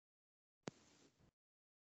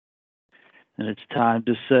And it's time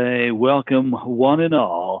to say welcome, one and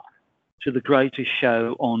all, to the greatest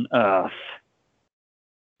show on earth,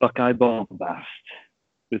 Buckeye Bombast,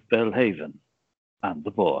 with Bellhaven and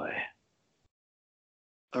the boy.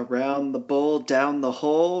 Around the bowl, down the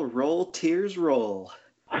hole, roll, tears, roll.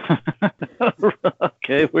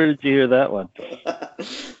 Okay, where did you hear that one? I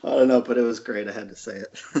don't know, but it was great. I had to say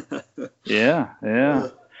it. Yeah.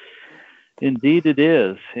 Indeed it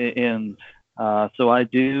is. And so I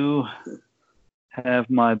do have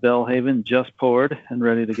my Bellhaven just poured and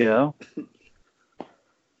ready to go.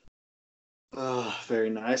 Oh, very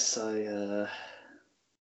nice. I'm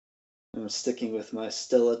sticking with my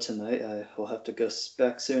Stella tonight. I will have to go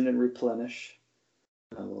back soon and replenish.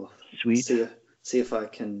 I will Sweet. see if I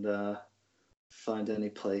can find any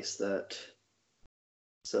place that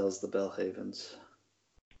sells the Bellhavens.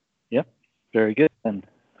 Yep. Very good then.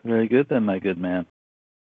 Very good then, my good man.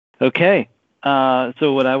 Okay.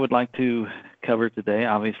 So what I would like to cover today,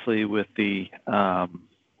 obviously with the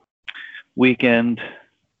weekend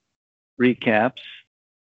recaps,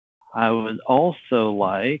 I would also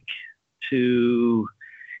like to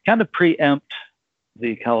kind of preempt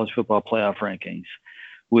the college football playoff rankings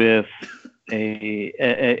with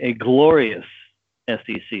a glorious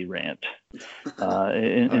SEC rant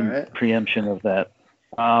in preemption of that.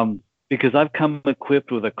 Because I've come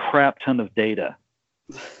equipped with a crap ton of data.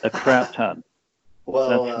 A crap ton.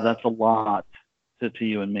 Well, that's a lot to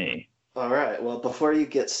you and me. All right. Well, before you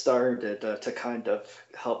get started, to kind of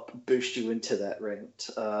help boost you into that rant,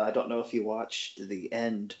 I don't know if you watched the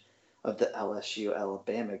end of the LSU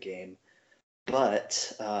Alabama game,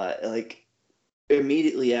 but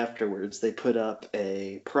immediately afterwards, they put up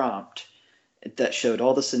a prompt that showed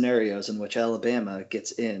all the scenarios in which Alabama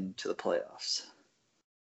gets into the playoffs.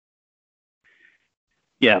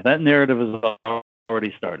 Yeah, that narrative has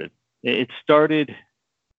already started. It started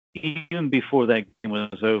even before that game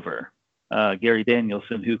was over. Gary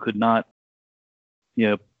Danielson, who could not,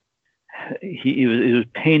 it was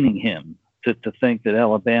paining him to think that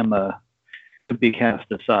Alabama could be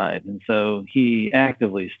cast aside. And so he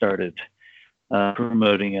actively started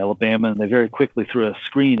promoting Alabama, and they very quickly threw a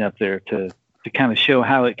screen up there to kind of show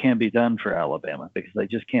how it can be done for Alabama, because they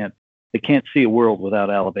can't see a world without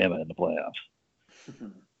Alabama in the playoffs.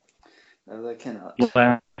 No, they cannot.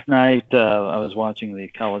 Last night, I was watching the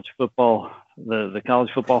college football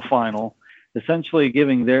final, essentially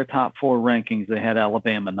giving their top four rankings. They had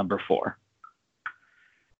Alabama number 4.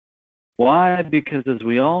 Why? Because as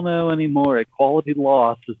we all know anymore, a quality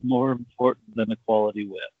loss is more important than a quality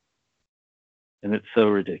win. And it's so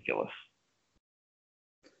ridiculous.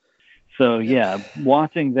 So, yeah,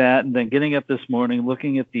 watching that and then getting up this morning,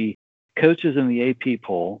 looking at the coaches in the AP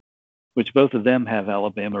poll, which both of them have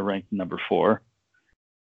Alabama ranked number 4.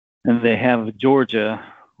 And they have Georgia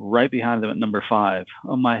right behind them at number 5.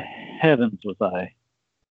 Oh, my heavens, was I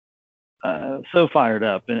so fired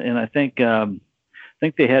up. And I think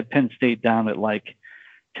they had Penn State down at like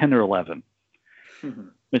 10 or 11.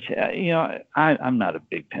 Which, I'm not a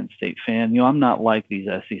big Penn State fan. I'm not like these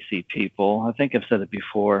SEC people. I think I've said it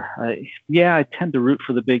before. I tend to root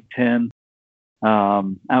for the Big Ten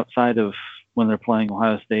outside of when they're playing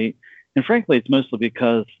Ohio State. And frankly, it's mostly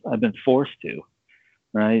because I've been forced to,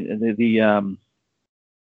 right? The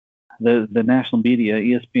national media,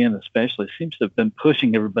 ESPN especially, seems to have been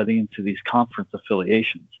pushing everybody into these conference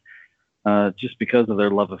affiliations just because of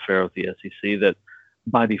their love affair with the SEC, that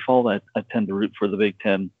by default, I tend to root for the Big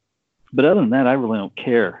Ten. But other than that, I really don't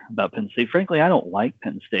care about Penn State. Frankly, I don't like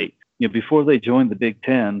Penn State. Before they joined the Big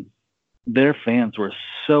Ten, their fans were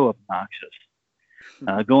so obnoxious.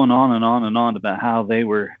 Going on and on and on about how they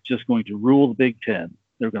were just going to rule the Big Ten.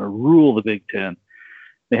 They were going to rule the Big Ten.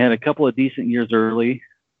 They had a couple of decent years early.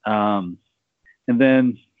 And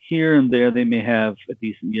then here and there, they may have a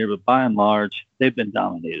decent year, but by and large, they've been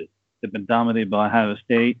dominated. They've been dominated by Ohio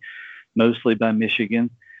State, mostly by Michigan.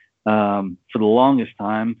 For the longest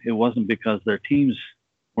time, it wasn't because their teams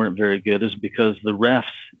weren't very good. It was because the refs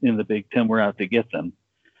in the Big Ten were out to get them.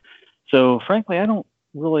 So, frankly, I don't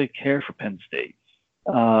really care for Penn State.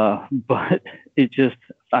 But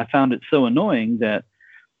I found it so annoying that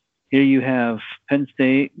here you have Penn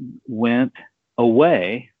State went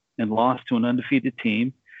away and lost to an undefeated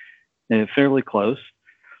team, fairly close.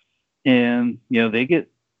 And, they get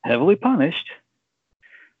heavily punished.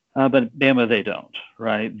 But Bama, they don't,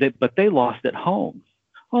 right? But they lost at home.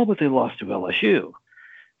 Oh, but they lost to LSU.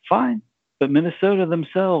 Fine. But Minnesota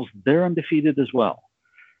themselves, they're undefeated as well.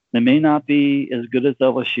 They may not be as good as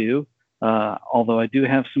LSU, although I do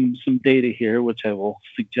have some data here, which I will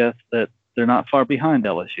suggest that they're not far behind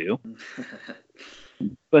LSU.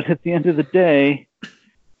 But at the end of the day,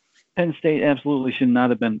 Penn State absolutely should not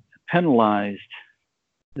have been penalized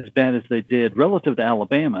as bad as they did relative to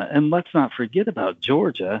Alabama. And let's not forget about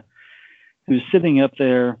Georgia, who's sitting up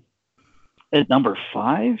there at number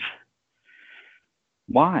 5.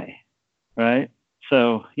 Why? Right?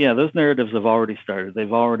 So, yeah, those narratives have already started.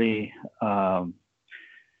 They've already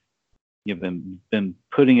been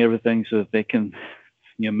putting everything so that they can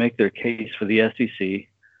make their case for the SEC.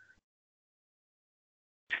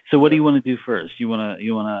 So what do you want to do first? You want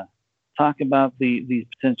to talk about these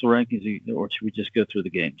potential rankings, or should we just go through the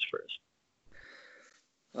games first?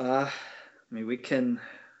 We can.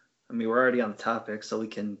 We're already on the topic, so we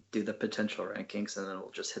can do the potential rankings, and then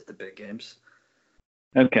we'll just hit the big games.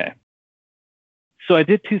 Okay. So I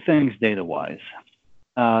did 2 things data-wise.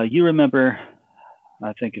 You remember,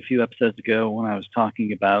 I think a few episodes ago when I was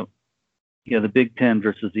talking about the Big Ten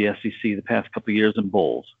versus the SEC the past couple of years in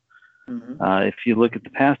bowls. Mm-hmm. If you look at the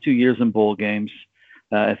past 2 years in bowl games,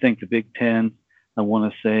 I think the Big Ten, I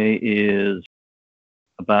want to say, is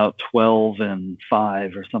about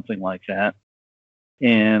 12-5 or something like that.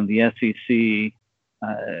 And the SEC,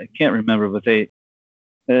 I can't remember, but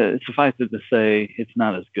suffice it to say, it's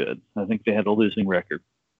not as good. I think they had a losing record.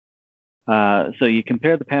 So you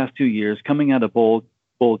compare the past 2 years, coming out of bowl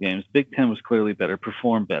games, Big Ten was clearly better,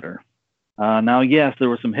 performed better. Now, yes, there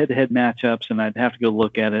were some head-to-head matchups, and I'd have to go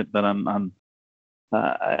look at it, but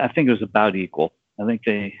I think it was about equal. I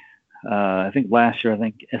think last year,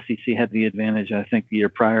 SEC had the advantage. I think the year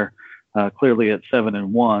prior, clearly at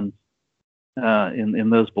 7-1 in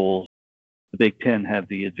those bowls, the Big Ten had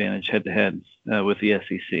the advantage head-to-head with the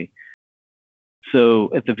SEC.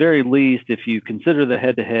 So at the very least, if you consider the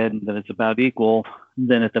head-to-head and that it's about equal,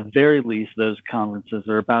 then at the very least, those conferences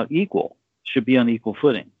are about equal, should be on equal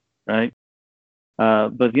footing, right?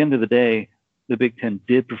 But at the end of the day, the Big Ten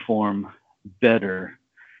did perform better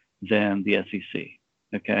than the SEC,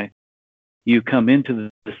 okay? You come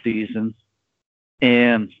into the season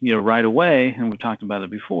and, right away, and we've talked about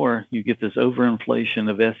it before, you get this overinflation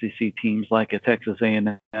of SEC teams like a Texas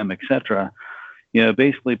A&M, et cetera,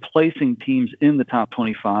 basically placing teams in the top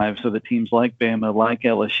 25 so that teams like Bama, like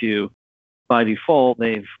LSU, by default,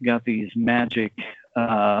 they've got these magic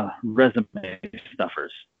resume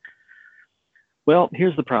stuffers. Well,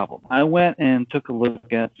 here's the problem. I went and took a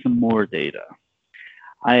look at some more data.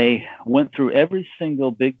 I went through every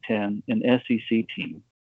single Big Ten and SEC team,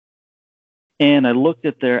 and I looked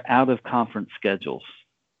at their out-of-conference schedules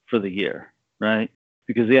for the year, right?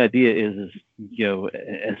 Because the idea is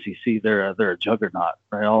SEC, they're a juggernaut,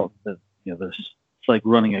 right? It's like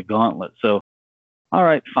running a gauntlet. So, all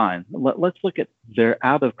right, fine. Let's look at their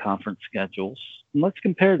out-of-conference schedules, and let's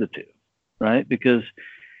compare the two, right? Because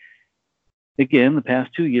again, the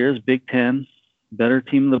past 2 years, Big Ten, better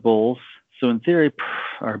team in the bowls. So in theory,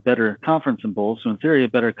 are better conference in bowls. So in theory, a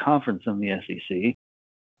better conference than the SEC.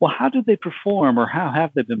 Well, how did they perform, or how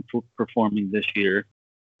have they been performing this year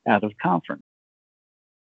out of conference?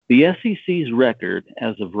 The SEC's record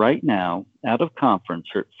as of right now, out of conference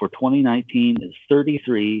for 2019 is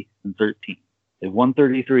 33-13. They've won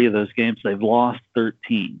 33 of those games. They've lost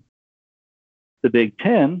 13. The Big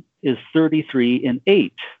Ten is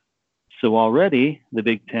 33-8. So already the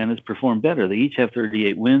Big Ten has performed better. They each have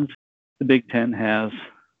 38 wins. The Big Ten has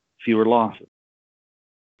fewer losses.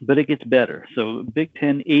 But it gets better. So Big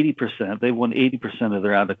Ten, 80%. They won 80% of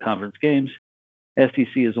their out-of-conference games.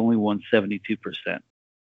 SEC has only won 72%.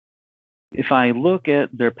 If I look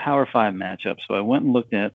at their Power 5 matchups, so I went and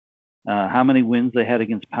looked at how many wins they had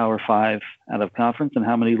against Power 5 out of conference and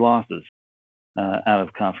how many losses out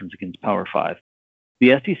of conference against Power 5.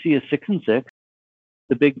 The SEC is 6-6.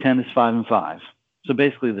 The Big Ten is 5-5. So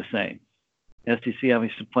basically the same. SEC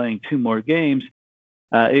obviously playing 2 more games.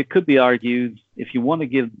 It could be argued, if you want to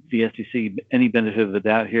give the SEC any benefit of the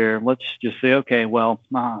doubt here, let's just say, okay, well,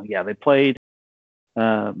 they played,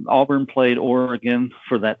 Auburn played Oregon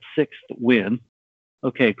for that 6th win.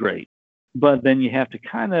 Okay, great. But then you have to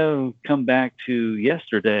kind of come back to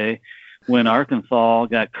yesterday when Arkansas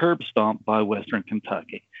got curb stomped by Western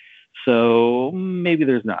Kentucky. So maybe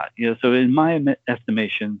there's not. So in my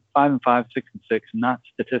estimation, 5-5, 6-6, not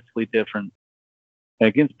statistically different.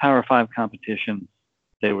 Against Power 5 competition,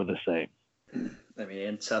 they were the same.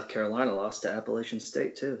 And South Carolina lost to Appalachian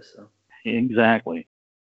State too. So exactly.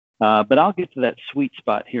 But I'll get to that sweet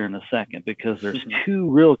spot here in a second because there's 2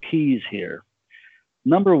 real keys here.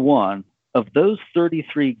 Number one, of those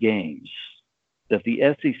 33 games that the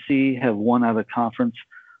SEC have won out of conference,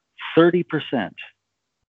 30%,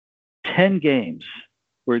 10 games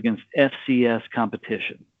were against FCS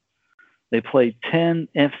competition. They played 10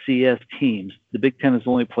 FCS teams. The Big Ten has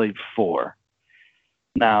only played 4.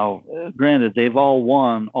 Now, granted, they've all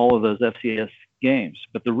won all of those FCS games,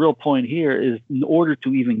 but the real point here is in order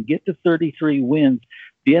to even get to 33 wins,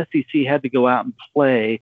 the SEC had to go out and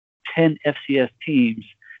play 10 FCS teams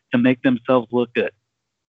to make themselves look good.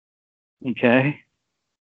 Okay?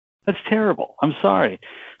 That's terrible. I'm sorry.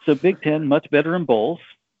 So Big Ten, much better in bowls,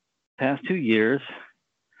 past 2 years.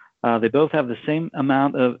 They both have the same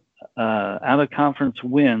amount of out-of-conference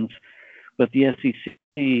wins, but the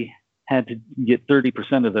SEC had to get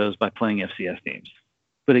 30% of those by playing FCS teams.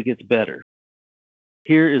 But it gets better.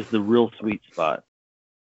 Here is the real sweet spot.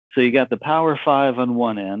 So you got the Power Five on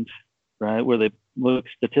one end, right, where they look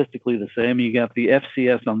statistically the same. You got the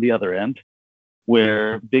FCS on the other end,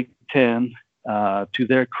 where Big Ten, to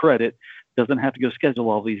their credit, doesn't have to go schedule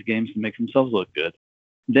all these games to make themselves look good.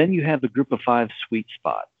 Then you have the Group of Five sweet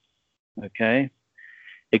spot. Okay?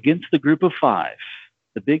 Against the Group of Five,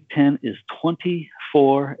 the Big Ten is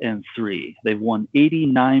 24-3. They've won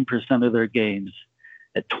 89% of their games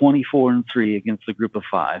at 24-3 against the Group of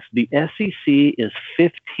Five. The SEC is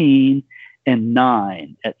 15-9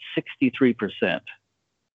 at 63%.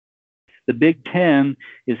 The Big Ten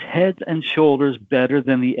is heads and shoulders better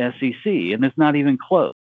than the SEC, and it's not even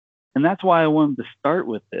close. And that's why I wanted to start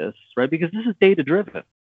with this, right? Because this is data-driven.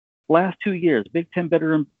 Last 2 years, Big Ten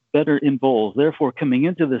better in bowls. Therefore, coming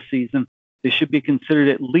into this season, they should be considered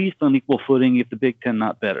at least on equal footing if the Big Ten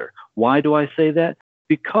not better. Why do I say that?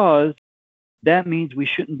 Because that means we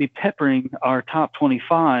shouldn't be peppering our top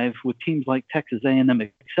 25 with teams like Texas A&M,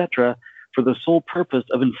 et cetera, for the sole purpose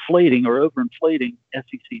of inflating or overinflating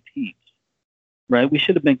SEC teams, right? We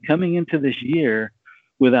should have been coming into this year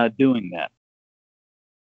without doing that.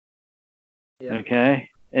 Yeah. Okay?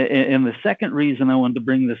 And the second reason I wanted to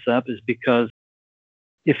bring this up is because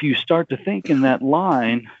if you start to think in that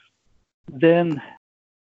line, then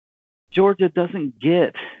Georgia doesn't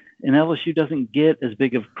get, and LSU doesn't get as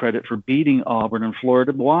big of credit for beating Auburn and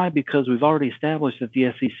Florida. Why? Because we've already established that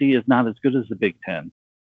the SEC is not as good as the Big Ten.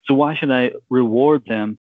 So why should I reward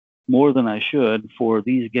them more than I should for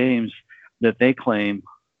these games that they claim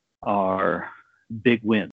are big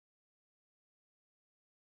wins?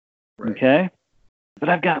 Right. Okay? But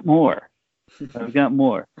I've got more.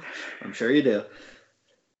 I'm sure you do.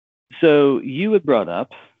 So you had brought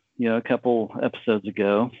up, a couple episodes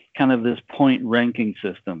ago, kind of this point ranking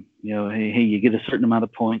system. Hey, you get a certain amount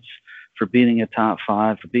of points for beating a top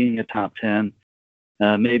 5, for beating a top 10.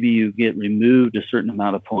 Maybe you get removed a certain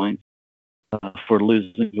amount of points for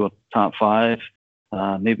losing to a top 5.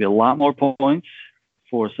 Maybe a lot more points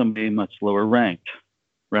for somebody much lower ranked,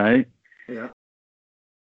 right? Yeah.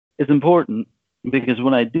 It's important because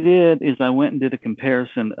what I did is I went and did a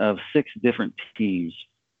comparison of 6 different teams.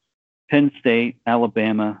 Penn State,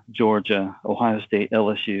 Alabama, Georgia, Ohio State,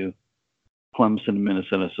 LSU, Clemson, and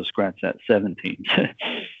Minnesota. So scratch that, 7 teams.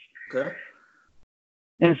 Okay.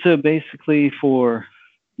 And so basically for,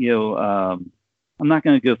 I'm not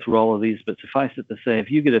going to go through all of these, but suffice it to say,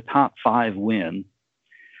 if you get a top 5 win,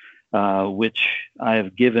 which I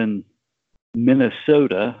have given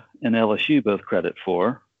Minnesota and LSU both credit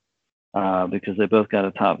for, because they both got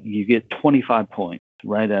a top, you get 25 points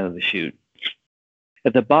right out of the chute.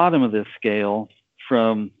 At the bottom of this scale,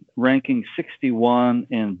 from ranking 61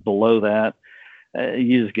 and below that,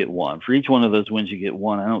 you just get 1. For each one of those wins, you get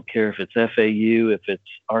 1. I don't care if it's FAU, if it's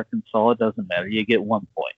Arkansas, it doesn't matter. You get 1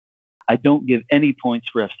 point. I don't give any points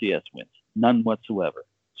for FCS wins, none whatsoever.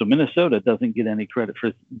 So Minnesota doesn't get any credit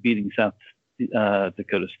for beating South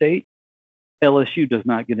Dakota State. LSU does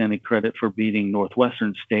not get any credit for beating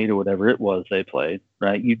Northwestern State or whatever it was they played,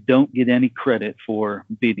 right? You don't get any credit for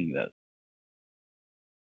beating those.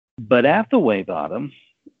 But at the way bottom,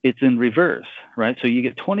 it's in reverse, right? So you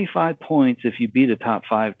get 25 points if you beat a top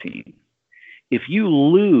 5 team. If you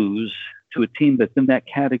lose to a team that's in that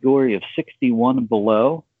category of 61 and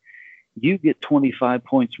below, you get 25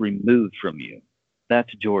 points removed from you.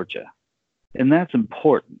 That's Georgia. And that's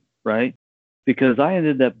important, right? Because I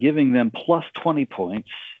ended up giving them plus 20 points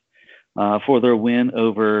for their win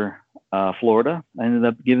over Florida. I ended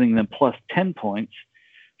up giving them plus 10 points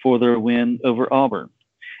for their win over Auburn.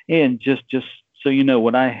 And just so you know,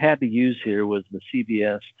 what I had to use here was the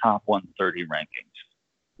CBS top 130 rankings.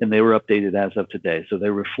 And they were updated as of today. So they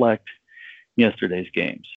reflect yesterday's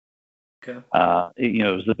games. Okay. It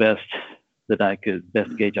was the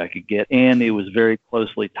best gauge I could get. And it was very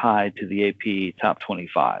closely tied to the AP top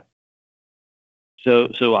 25.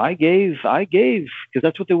 So I gave, because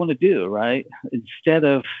that's what they want to do, right? Instead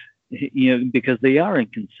of, because they are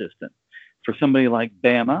inconsistent. For somebody like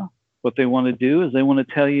Bama, what they want to do is they want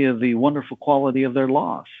to tell you the wonderful quality of their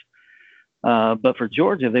loss. But for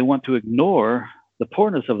Georgia, they want to ignore the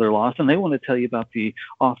poorness of their loss, and they want to tell you about the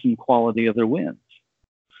awesome quality of their wins.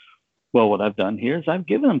 Well, what I've done here is I've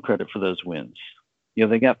given them credit for those wins.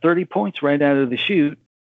 They got 30 points right out of the chute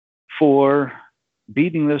for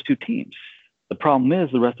beating those two teams. The problem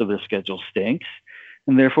is the rest of their schedule stinks,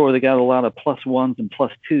 and therefore they got a lot of plus ones and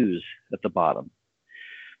plus twos at the bottom.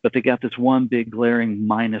 But they got this one big glaring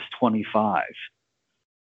minus 25,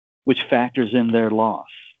 which factors in their loss.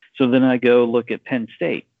 So then I go look at Penn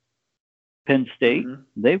State. Penn State,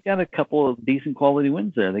 they've got a couple of decent quality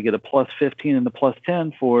wins there. They get a plus 15 and a plus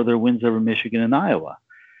 10 for their wins over Michigan and Iowa.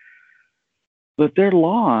 But their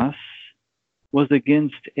loss was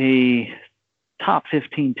against a top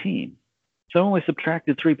 15 team. So I only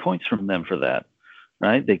subtracted 3 points from them for that,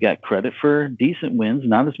 right? They got credit for decent wins,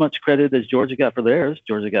 not as much credit as Georgia got for theirs.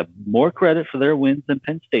 Georgia got more credit for their wins than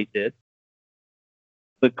Penn State did.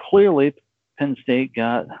 But clearly, Penn State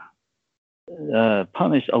got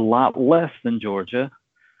punished a lot less than Georgia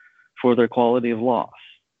for their quality of loss.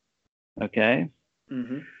 Okay?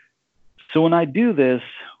 Mm-hmm. So when I do this,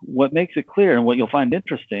 what makes it clear and what you'll find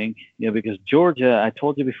interesting, because Georgia, I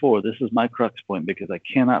told you before, this is my crux point because I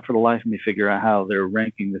cannot for the life of me figure out how they're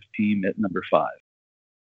ranking this team at number 5.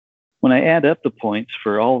 When I add up the points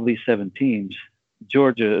for all of these 7 teams,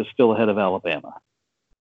 Georgia is still ahead of Alabama.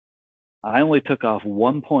 I only took off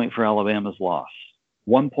 1 point for Alabama's loss.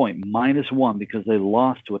 1 point, -1, because they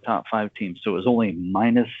lost to a top 5 team. So it was only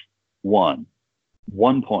 -1.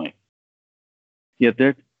 1 point. Yet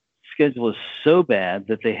their schedule is so bad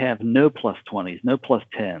that they have no plus 20s, no plus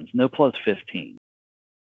 10s, no plus 15.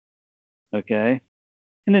 Okay?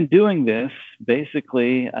 And in doing this,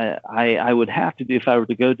 basically, I would have to do, if I were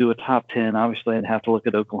to go do a top 10, obviously I'd have to look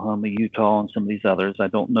at Oklahoma, Utah, and some of these others. I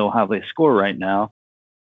don't know how they score right now.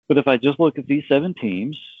 But if I just look at these 7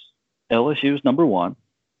 teams, LSU is number 1.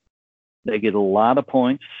 They get a lot of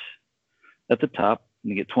points at the top.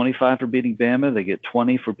 They get 25 for beating Bama. They get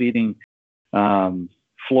 20 for beating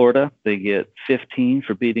Florida. They get 15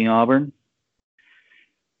 for beating Auburn.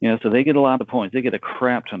 So they get a lot of points. They get a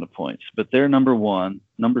crap ton of points. But they're number 1.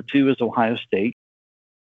 Number 2 is Ohio State.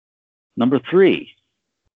 Number 3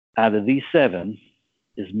 out of these 7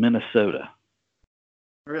 is Minnesota.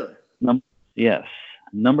 Really? Yes.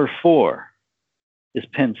 Number 4 is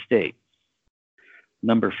Penn State.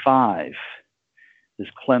 Number 5 is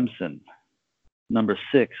Clemson. Number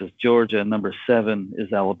 6 is Georgia. Number 7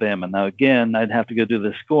 is Alabama. Now, again, I'd have to go do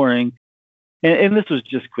the scoring. And this was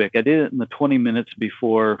just quick. I did it in the 20 minutes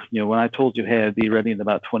before, when I told you, hey, I'd be ready in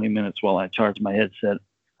about 20 minutes while I charged my headset.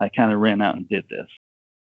 I kind of ran out and did this.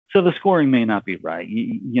 So the scoring may not be right.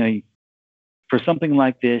 For something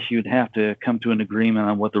like this, you'd have to come to an agreement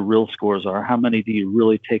on what the real scores are. How many do you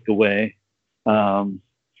really take away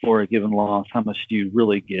for a given loss? How much do you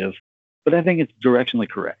really give? But I think it's directionally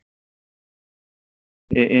correct.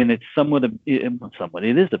 And it's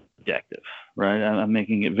it is objective, right? I'm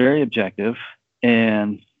making it very objective.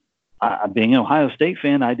 And being an Ohio State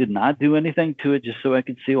fan, I did not do anything to it just so I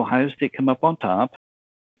could see Ohio State come up on top.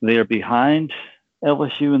 They are behind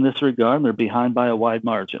LSU in this regard, and they're behind by a wide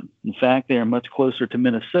margin. In fact, they are much closer to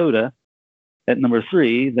Minnesota at number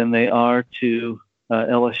 3 than they are to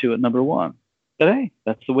LSU at number 1. But hey,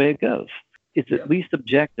 that's the way it goes. It's at least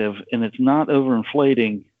objective, and it's not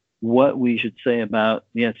overinflating what we should say about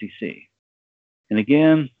the SEC. And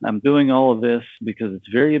again, I'm doing all of this because it's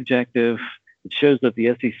very objective. It shows that the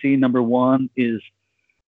SEC, number 1, is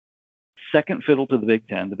second fiddle to the Big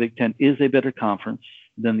Ten. The Big Ten is a better conference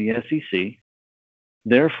than the SEC.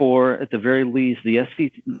 Therefore, at the very least, the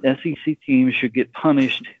SEC teams should get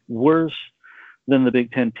punished worse than the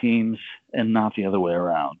Big Ten teams and not the other way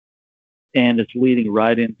around. And it's leading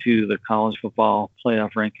right into the college football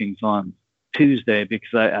playoff rankings on Tuesday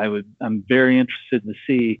because I'm very interested to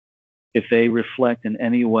see if they reflect in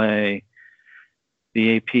any way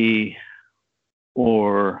the AP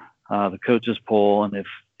or the coaches poll. And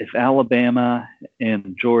if Alabama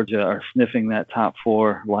and Georgia are sniffing that top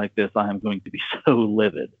 4 like this, I am going to be so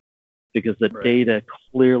livid because the data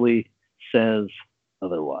clearly says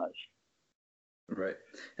otherwise. Right.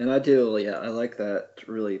 And I do, I like that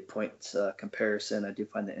really points comparison. I do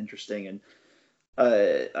find that interesting. And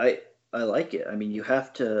I like it. I mean, you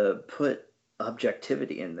have to put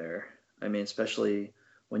objectivity in there. I mean, especially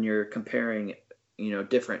when you're comparing,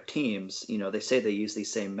 different teams. They say they use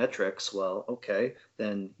these same metrics. Well, okay,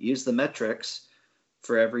 then use the metrics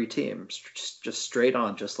for every team, just straight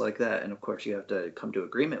on, just like that. And of course, you have to come to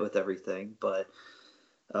agreement with everything. But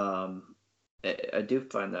I do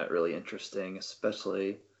find that really interesting,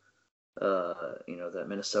 especially, that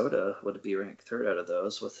Minnesota would be ranked 3rd out of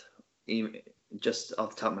those with even just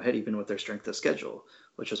off the top of my head, even with their strength of schedule.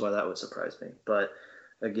 which is why that would surprise me. But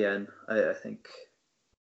again, I think,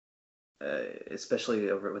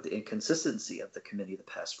 especially over with the inconsistency of the committee the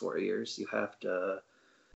past 4 years, you have to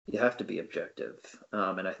be objective.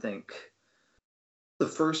 And I think the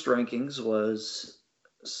first rankings was,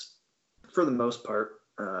 for the most part,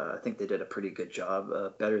 I think they did a pretty good job,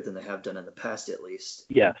 better than they have done in the past, at least.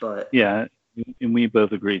 Yes. But yeah, and we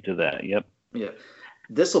both agreed to that. Yep. yeah,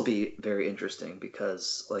 this will be very interesting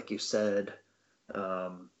because, like you said,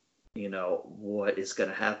 what is going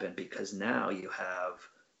to happen, because now you have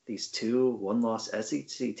these two one-loss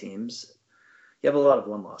SEC teams. You have a lot of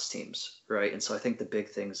one-loss teams, right? And so I think the big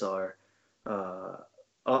things are,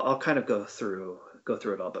 I'll kind of go through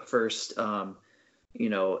it all. But first,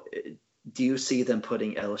 do you see them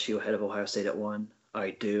putting LSU ahead of Ohio State at 1?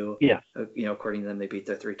 I do. Yeah. According to them, they beat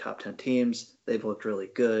their 3 top 10 teams. They've looked really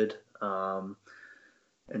good. And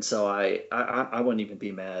so I wouldn't even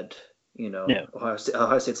be mad. Yeah. Ohio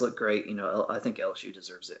State's looked great. I think LSU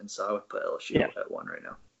deserves it. And so I would put LSU at 1 right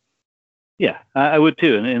now. Yeah, I would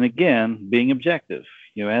too. And again, being objective,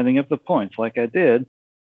 adding up the points like I did,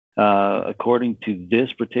 according to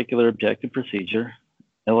this particular objective procedure,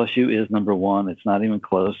 LSU is number 1. It's not even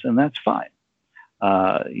close, and that's fine.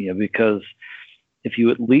 Because if you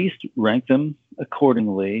at least rank them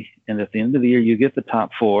accordingly, and at the end of the year you get the top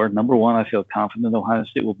 4, number 1, I feel confident Ohio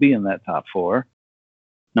State will be in that top 4.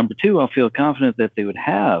 Number 2, I'll feel confident that they would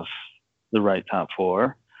have the right top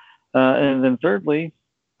 4. And then thirdly,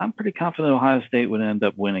 I'm pretty confident Ohio State would end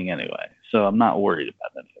up winning anyway. So I'm not worried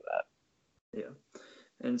about any of that. Yeah.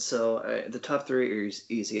 And so the top 3 are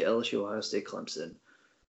easy: LSU, Ohio State, Clemson.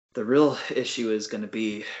 The real issue is going to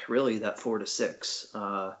be really that 4 to 6,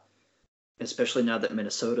 especially now that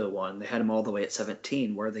Minnesota won. They had them all the way at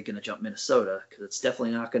 17. Where are they going to jump Minnesota? Because it's definitely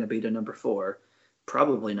not going to be to number 4,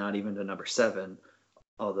 probably not even to number 7.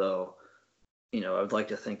 Although, I would like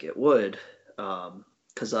to think it would,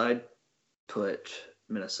 because I'd put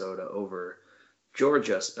Minnesota over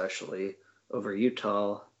Georgia, especially over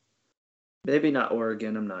Utah. Maybe not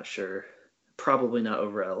Oregon. I'm not sure. Probably not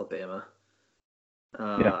over Alabama.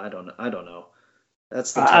 I don't know.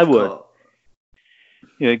 That's the tough I would. call.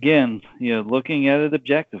 Again, looking at it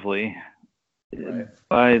objectively, right,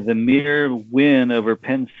 by the mere win over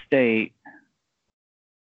Penn State,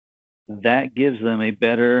 that gives them a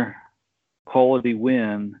better quality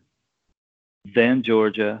win than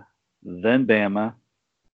Georgia, than Bama.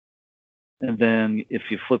 And then if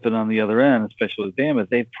you flip it on the other end, especially with Bama,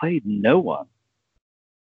 they've played no one.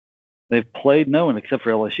 They've played no one except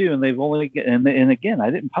for LSU, and they've only and again, I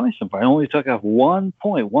didn't punish them for it. I only took off 1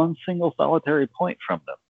 point, one single solitary point from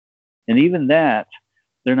them, and even that,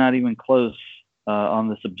 they're not even close on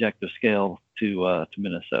this objective scale to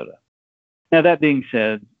Minnesota. Now that being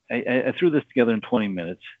said, I threw this together in 20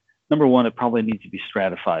 minutes. Number 1, it probably needs to be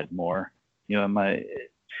stratified more. Because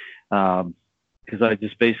I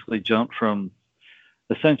just basically jumped from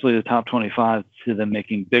essentially the top 25 to then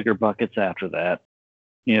making bigger buckets after that.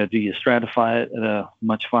 Do you stratify it at a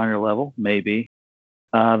much finer level? Maybe.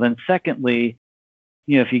 Then secondly,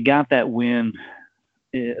 if you got that win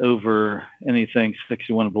over anything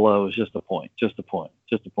 61 and below, is just a point,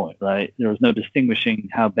 right? There was no distinguishing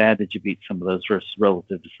how bad did you beat some of those versus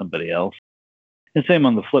relative to somebody else. And same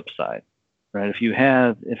on the flip side, right?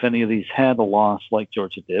 If any of these had a loss like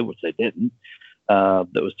Georgia did, which they didn't, that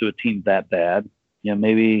was to a team that bad,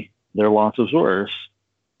 maybe their loss was worse,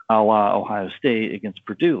 a la Ohio State against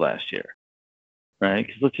Purdue last year, right?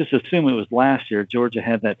 Because let's just assume it was last year. Georgia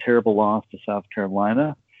had that terrible loss to South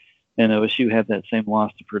Carolina, and OSU had that same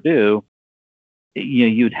loss to Purdue.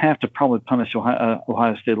 You'd have to probably punish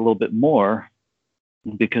Ohio State a little bit more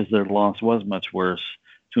because their loss was much worse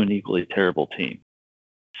to an equally terrible team.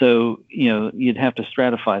 So, you'd have to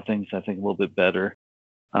stratify things, I think, a little bit better.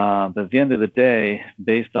 But at the end of the day,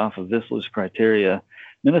 based off of this loose criteria,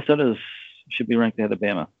 Minnesota should be ranked ahead of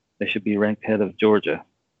Bama. They should be ranked ahead of Georgia.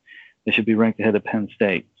 They should be ranked ahead of Penn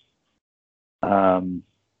State. They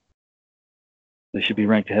should be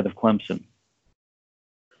ranked ahead of Clemson.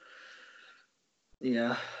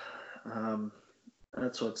 Yeah.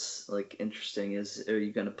 That's what's interesting is, are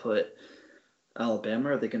you going to put Alabama?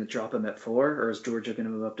 Are they going to drop them at 4, or is Georgia going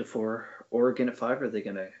to move up to 4? Oregon at 5? Are they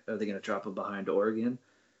going to drop them behind Oregon?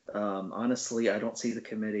 Honestly, I don't see the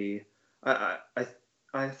committee.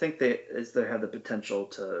 I think they have the potential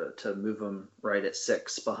to move them right at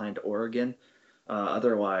 6 behind Oregon.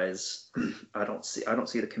 Otherwise, I don't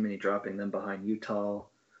see the committee dropping them behind Utah,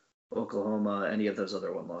 Oklahoma, any of those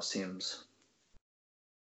other one-loss teams.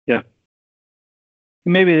 Yeah.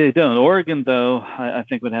 Maybe they don't. Oregon, though, I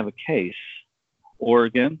think would have a case.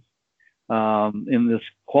 Oregon, In this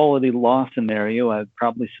quality loss scenario, I'd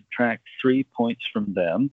probably subtract 3 points from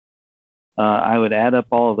them. I would add up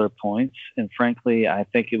all of their points, and frankly, I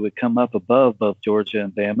think it would come up above both Georgia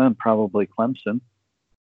and Bama, and probably Clemson.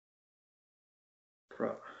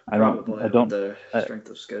 Probably with the strength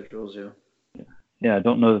of schedules, yeah. Yeah, I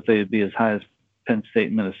don't know that they would be as high as Penn State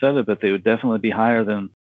and Minnesota, but they would definitely be higher than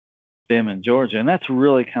Bama and Georgia. And that's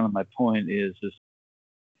really kind of my point is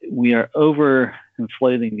we are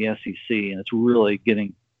overinflating the SEC, and it's really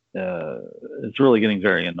getting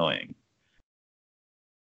very annoying.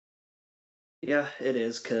 Yeah, it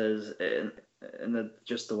is, because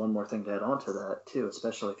just the one more thing to add on to that too,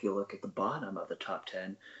 especially if you look at the bottom of the top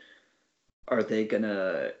 10. Are they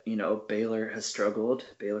gonna, Baylor struggled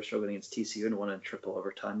against TCU and won in triple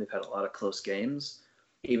overtime. They've had a lot of close games.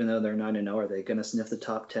 Even though they're 9-0, are they gonna sniff the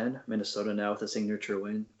top 10? Minnesota now with a signature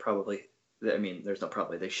win, probably. I mean, there's no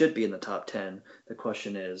probably. They should be in the top 10. The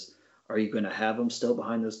question is, are you gonna have them still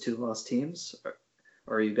behind those two lost teams,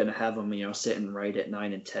 or are you gonna have them, sitting right at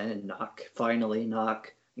 9 and 10 and finally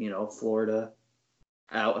knock, Florida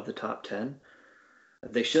out of the top 10?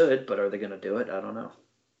 They should, but are they gonna do it? I don't know.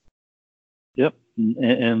 Yep,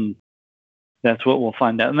 and that's what we'll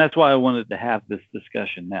find out, and that's why I wanted to have this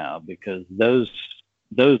discussion now, because those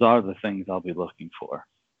are the things I'll be looking for.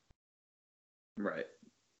 Right.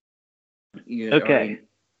 Okay.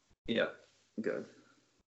 Yeah. Good.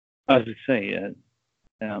 I was going to say,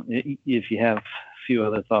 if you have a few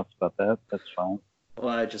other thoughts about that, that's fine. Well,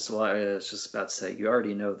 I was just about to say, you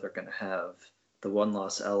already know they're going to have the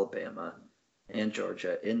one-loss Alabama and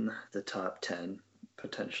Georgia in the top 10.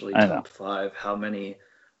 Potentially top 5. How many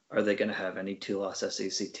are they going to have? Any two-loss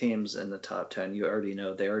SEC teams in the top 10? You already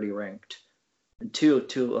know they already ranked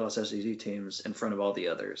two-loss SEC teams in front of all the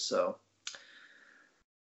others. So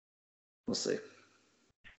we'll see.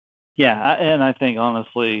 Yeah, and I think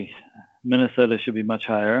honestly, Minnesota should be much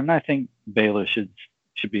higher, and I think Baylor should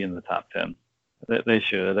be in the top 10. They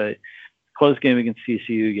should. Close game against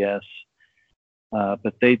TCU, yes,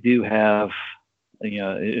 but they do have.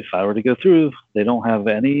 If I were to go through, they don't have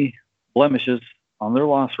any blemishes on their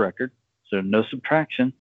loss record, so no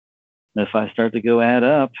subtraction. And if I start to go add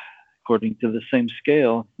up according to the same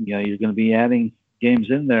scale, you're going to be adding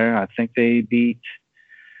games in there. I think they beat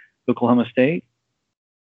Oklahoma State,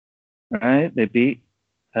 right? They beat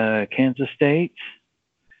Kansas State.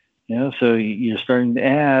 So you're starting to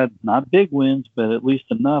add not big wins, but at least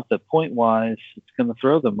enough that point-wise, it's going to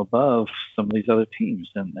throw them above some of these other teams,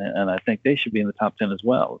 and I think they should be in the top 10 as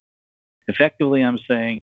well. Effectively, I'm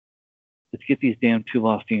saying, let's get these damn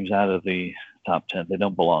two-loss teams out of the top 10. They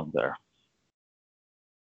don't belong there.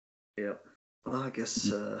 Yeah. Well, I guess,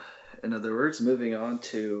 in other words, moving on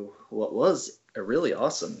to what was a really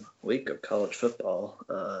awesome week of college football.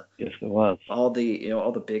 Yes, it was. All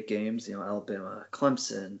the big games, Alabama,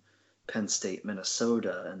 Clemson, Penn State,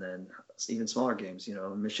 Minnesota, and then even smaller games,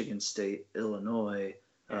 Michigan State, Illinois,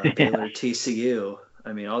 Baylor, TCU.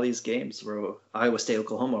 I mean, all these games were Iowa State,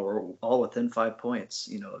 Oklahoma were all within 5 points,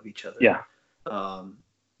 of each other. Yeah.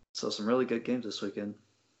 So some really good games this weekend.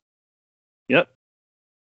 Yep.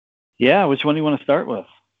 Yeah. Which one do you want to start with?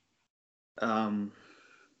 Might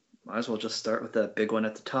as well just start with that big one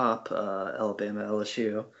at the top, Alabama,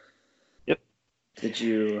 LSU. Yep. Did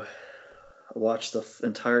you watch the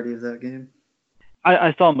entirety of that game?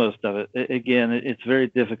 I saw most of it. Again, it's very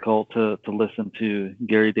difficult to listen to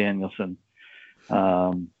Gary Danielson.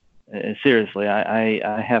 Seriously,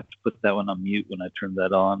 I have to put that one on mute when I turn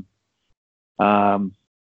that on.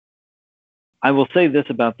 I will say this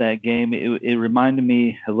about that game. It reminded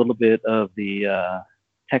me a little bit of the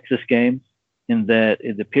Texas game in that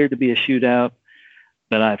it appeared to be a shootout,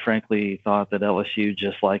 but I frankly thought that LSU,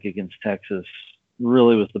 just like against Texas,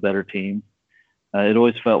 really was the better team. It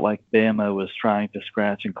always felt like Bama was trying to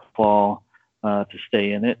scratch and claw to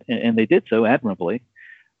stay in it, and they did so admirably.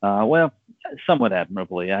 Well, somewhat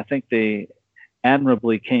admirably. I think they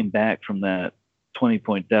admirably came back from that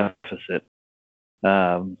 20-point deficit.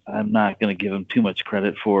 I'm not going to give them too much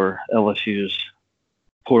credit for LSU's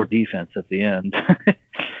poor defense at the end.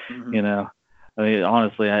 Mm-hmm. I mean,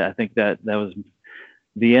 honestly, I think that was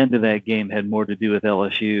the end of that game had more to do with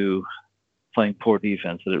LSU playing poor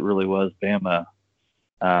defense than it really was Bama,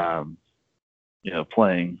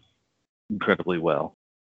 playing incredibly well.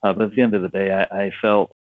 But at the end of the day, I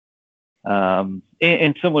felt, and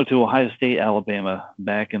similar to Ohio State, Alabama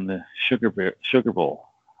back in the Sugar Bowl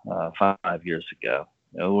 5 years ago,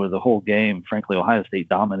 where the whole game, frankly, Ohio State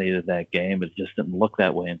dominated that game. It just didn't look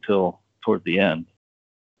that way until toward the end.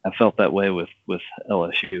 I felt that way with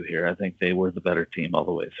LSU here. I think they were the better team all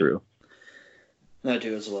the way through. I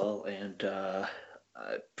do as well, and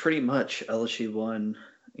Pretty much LSU won,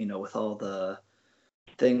 with all the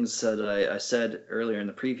things that I said earlier in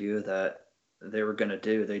the preview that they were going to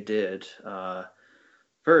do, they did.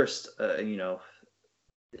 First, I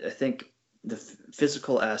think the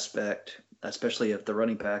physical aspect, especially of the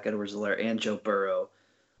running back, Edwards-Helaire, and Joe Burrow,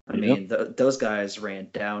 I mean, those guys ran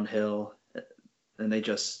downhill, and they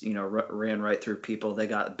just, ran right through people. They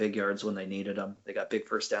got big yards when they needed them. They got big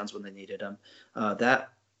first downs when they needed them.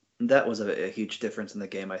 That was a huge difference in the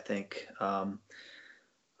game, I think.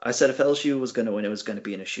 I said if LSU was going to win, it was going to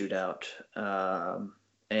be in a shootout,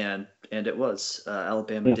 and it was.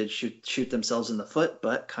 Alabama did shoot themselves in the foot,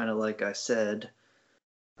 but kind of like I said,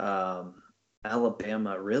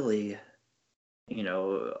 Alabama really,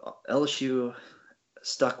 LSU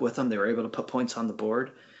stuck with them. They were able to put points on the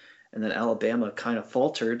board, and then Alabama kind of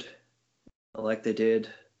faltered, like they did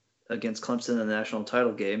against Clemson in the national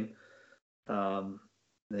title game.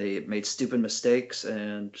 They made stupid mistakes,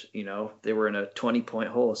 and they were in a 20-point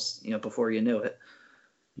hole, before you knew it.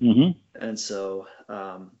 Mm-hmm. And so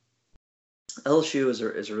LSU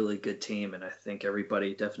is a really good team, and I think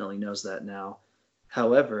everybody definitely knows that now.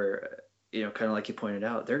 However, kind of like you pointed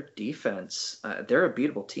out, their defense, they're a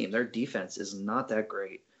beatable team. Their defense is not that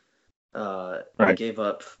great. They gave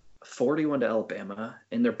up 41 to Alabama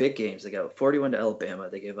in their big games. They gave up 41 to Alabama.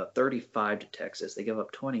 They gave up 35 to Texas. They gave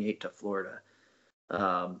up 28 to Florida.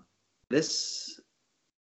 It's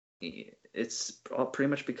all pretty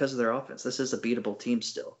much because of their offense. This is a beatable team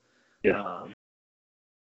still. Yeah.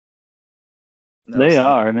 They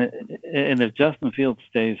are, and if Justin Fields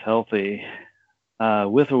stays healthy,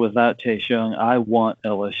 with or without Chase Young, I want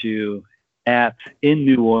LSU in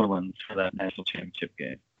New Orleans for that national championship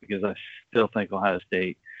game, because I still think Ohio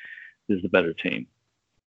State is the better team.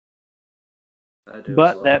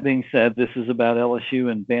 But that being said, this is about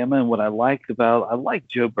LSU and Bama, and what I like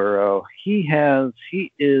Joe Burrow. He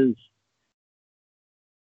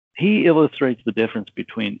illustrates the difference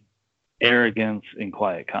between arrogance and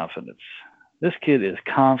quiet confidence. This kid is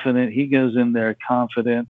confident. He goes in there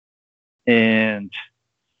confident, and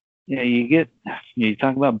you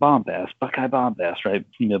talk about bombast, Buckeye bombast, right?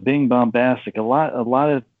 Being bombastic. A lot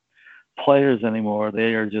of players anymore,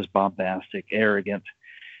 they are just bombastic, arrogant.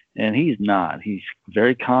 And he's not. He's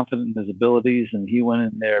very confident in his abilities, and he went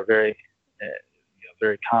in there very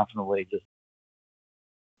confidently, just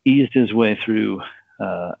eased his way through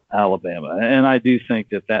Alabama. And I do think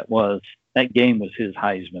that game was his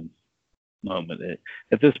Heisman moment.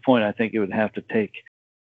 At this point, I think it would have to take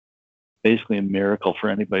basically a miracle for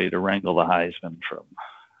anybody to wrangle the Heisman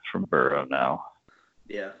from Burrow now.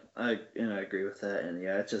 Yeah, I agree with that. And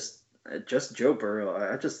yeah, just Joe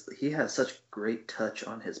Burrow, he has such great touch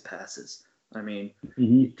on his passes. I mean,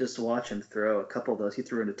 you just watch him throw a couple of those. He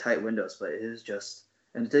threw into tight windows, but it is just,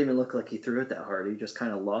 and it didn't even look like he threw it that hard. He just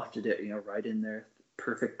kind of lofted it, right in there.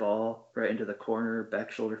 Perfect ball, right into the corner,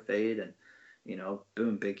 back shoulder fade, and,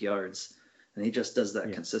 boom, big yards. And he just does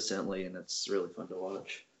that consistently, and it's really fun to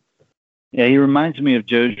watch. Yeah, he reminds me of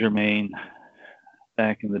Joe Germain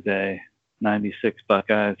back in the day, 96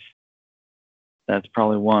 Buckeyes. That's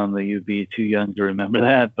probably one that you'd be too young to remember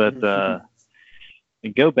that, but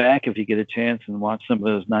go back if you get a chance and watch some of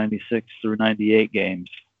those 96 through 98 games.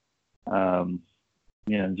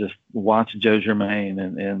 Just watch Joe Germain,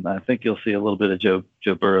 and I think you'll see a little bit of Joe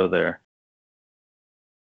Burrow there.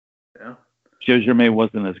 Yeah. Joe Germain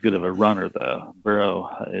wasn't as good of a runner, though. Burrow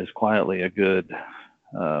is quietly a good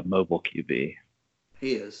mobile QB.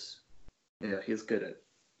 He is. Yeah, he's good at,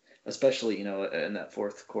 especially, in that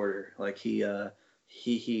fourth quarter. Like he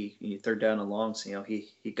third down and longs,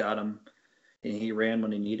 he got him, and he ran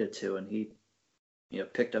when he needed to, and he,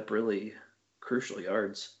 picked up really crucial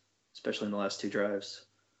yards, especially in the last two drives.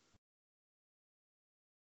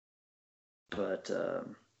 But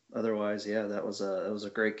otherwise, yeah, that was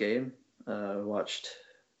a great game.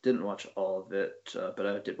 Didn't watch all of it, but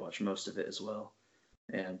I did watch most of it as well,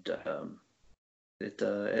 and it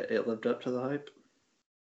lived up to the hype.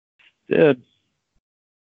 Did.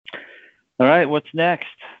 All right, what's next?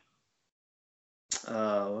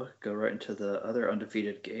 We'll go right into the other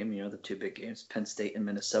undefeated game. The two big games, Penn State and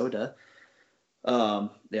Minnesota.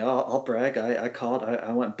 I'll brag.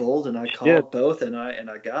 I went bold, and I called both, and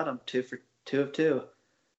I got them 2 for 2 of 2.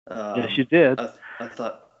 Yes, you did. I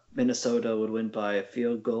thought Minnesota would win by a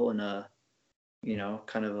field goal and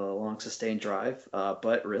kind of a long sustained drive.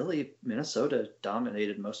 But really, Minnesota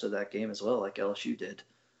dominated most of that game as well, like LSU did.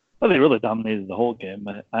 Well, they really dominated the whole game.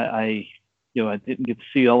 I didn't get to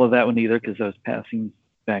see all of that one either, because I was passing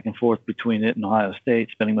back and forth between it and Ohio State,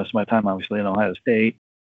 spending most of my time obviously in Ohio State.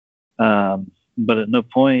 But at no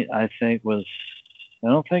point, I think, was I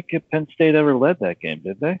don't think Penn State ever led that game,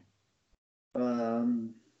 did they?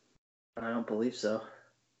 I don't believe so.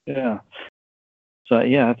 Yeah. So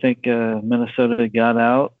yeah, I think Minnesota got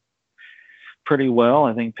out pretty well.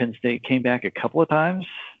 I think Penn State came back a couple of times,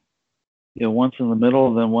 once in the middle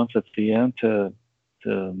and then once at the end to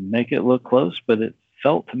make it look close. But it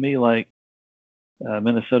felt to me like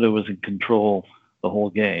Minnesota was in control the whole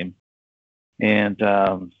game, and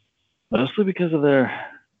mostly because of their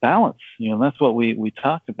balance. That's what we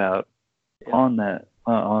talked about on that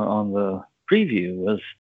on the preview was.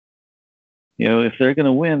 If they're going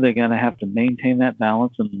to win, they're going to have to maintain that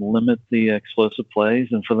balance and limit the explosive plays.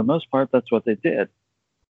 And for the most part, that's what they did.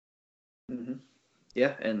 Mm-hmm.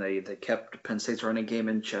 Yeah, and they kept Penn State's running game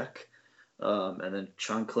in check. And then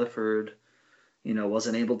Sean Clifford,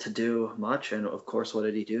 wasn't able to do much. And of course, what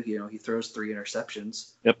did he do? He throws 3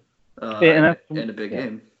 interceptions. Yep. In a big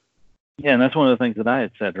game. Yeah, and that's one of the things that I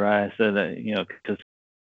had said, right? I said that, because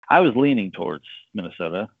I was leaning towards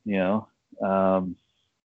Minnesota,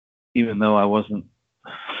 even though I wasn't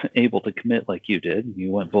able to commit like you did. You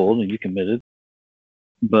went bold and you committed.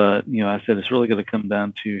 But, I said it's really going to come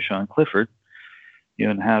down to Sean Clifford,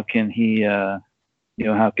 and how can he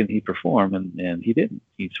perform? And he didn't.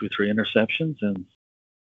 He threw 3 interceptions and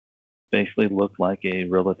basically looked like a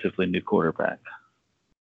relatively new quarterback.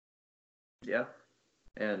 Yeah.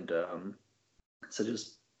 And so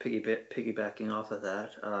just piggybacking off of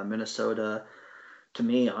that, Minnesota, to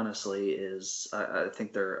me, honestly, is I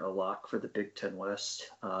think they're a lock for the Big Ten West.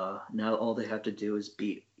 Now all they have to do is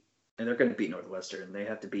beat, and they're going to beat Northwestern. They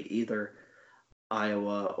have to beat either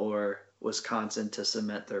Iowa or Wisconsin to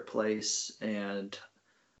cement their place. And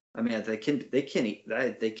I mean, they can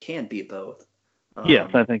beat both. Yes,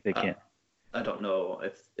 I think they can. I don't know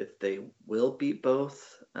if they will beat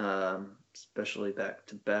both, especially back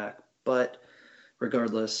to back. But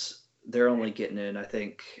regardless, they're only getting in, I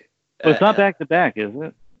think. Well, it's not back to back, is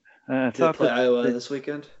it? Did they play Iowa this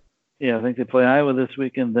weekend? Yeah, I think they play Iowa this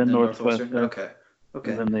weekend, then Northwestern. Okay.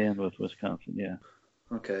 And then they end with Wisconsin. Yeah.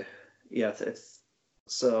 Okay. Yeah.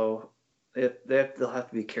 So they'll have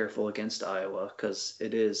to be careful against Iowa because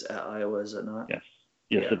it is at Iowa, is it not? Yes.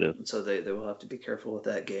 Yes, yeah. It is. So they will have to be careful with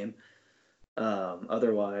that game.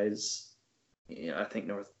 Otherwise, I think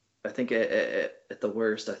at the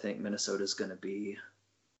worst, I think Minnesota's going to be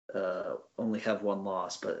only have 1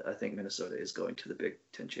 loss, but I think Minnesota is going to the Big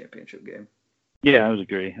Ten championship game. Yeah, I would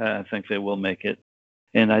agree. I think they will make it.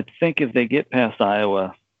 And I think if they get past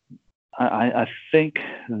Iowa, I think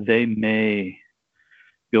they may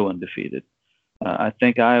go undefeated. I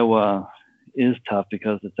think Iowa is tough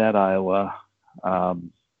because it's at Iowa.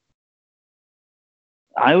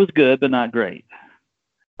 Iowa's good, but not great.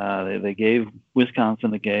 They gave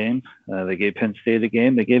Wisconsin a game. They gave Penn State a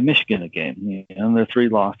game. They gave Michigan a game. And their 3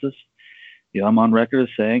 losses. I'm on record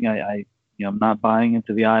as saying I'm not buying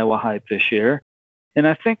into the Iowa hype this year, and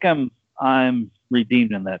I think I'm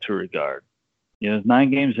redeemed in that regard. 9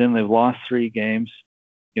 games in, they've lost 3 games.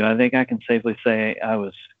 I think I can safely say I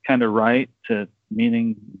was kind of right,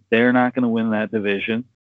 meaning they're not going to win that division.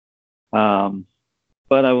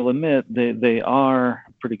 But I will admit they are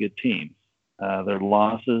a pretty good team. Their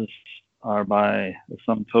losses are by a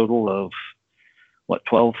sum total of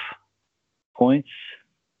 12 points.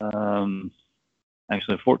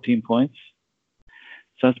 Actually 14 points.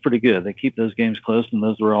 So that's pretty good. They keep those games close, and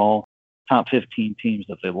those were all top 15 teams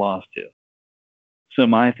that they lost to. So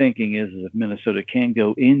my thinking is if Minnesota can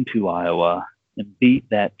go into Iowa and beat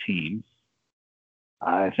that team,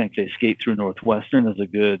 I think they skate through Northwestern as a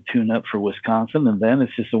good tune-up for Wisconsin, and then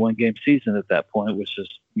it's just a 1-game season at that point, which is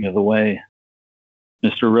the way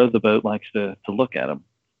Mr. Row the Boat likes to look at them.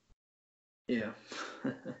 Yeah.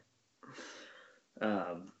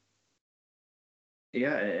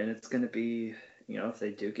 Yeah, and it's going to be, if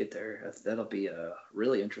they do get there, that'll be a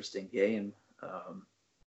really interesting game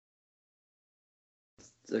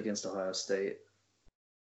against Ohio State.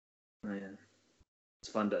 Man, it's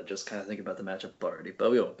fun to just kind of think about the matchup already,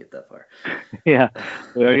 but we won't get that far. Yeah,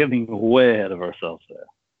 we're getting way ahead of ourselves there.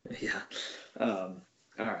 Yeah. All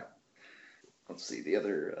right. Let's see. The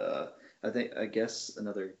other, I guess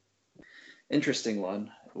another interesting one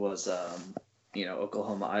was,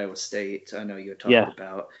 Oklahoma, Iowa State. I know you had talked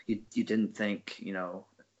about you didn't think,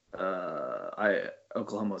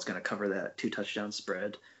 Oklahoma was going to cover that 2-touchdown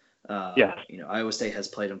spread. Iowa State has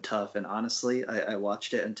played them tough, and honestly, I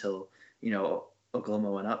watched it until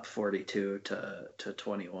Oklahoma went up 42 to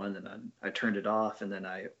 21, and then I turned it off, and then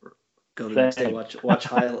I go the next day watch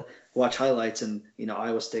highlights, and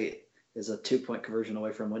Iowa State is a 2-point conversion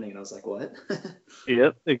away from winning. And I was like, what?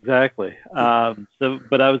 Yep, exactly.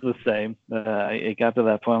 But I was the same. It got to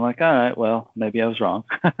that point. I'm like, all right, well, maybe I was wrong.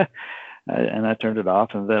 And I turned it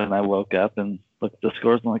off, and then I woke up and looked at the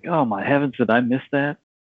scores. And I'm like, oh my heavens, did I miss that?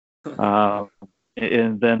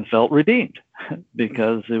 And then felt redeemed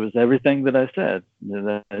because it was everything that I said.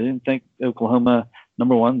 I didn't think Oklahoma,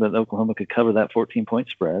 number one, that Oklahoma could cover that 14-point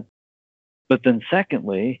spread. But then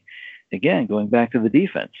secondly, again, going back to the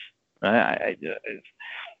defense, right?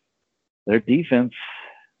 Their defense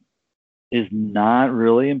is not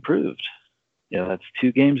really improved. That's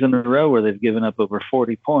 2 games in a row where they've given up over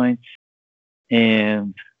 40 points,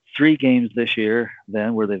 and 3 games this year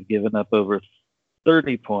then where they've given up over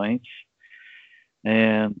 30 points.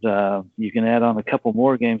 And you can add on a couple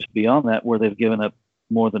more games beyond that where they've given up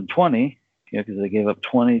more than 20, because they gave up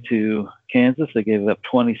 20 to Kansas. They gave up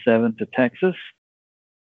 27 to Texas.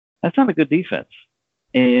 That's not a good defense.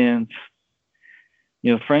 And,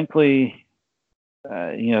 frankly,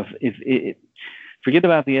 if forget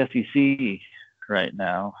about the SEC right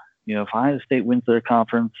now. If Ohio State wins their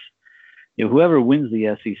conference, whoever wins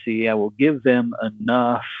the SEC, I will give them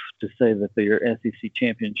enough to say that their SEC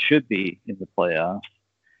champion should be in the playoffs.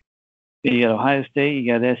 You got Ohio State,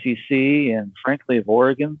 you got SEC, and frankly, if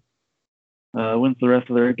Oregon wins the rest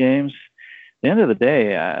of their games, at the end of the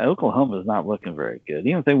day, Oklahoma is not looking very good.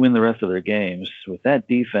 Even if they win the rest of their games, with that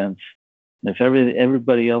defense, if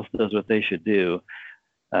everybody else does what they should do,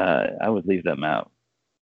 I would leave them out.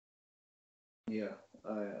 Yeah,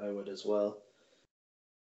 I would as well.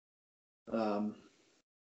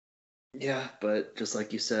 Yeah, but just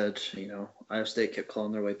like you said, Ohio State kept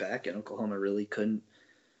clawing their way back, and Oklahoma really couldn't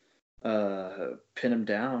pin them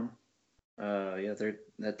down.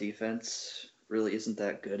 That defense really isn't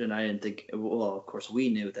that good, and I didn't think. Well, of course, we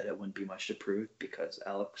knew that it wouldn't be much to prove because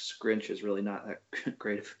Alex Grinch is really not that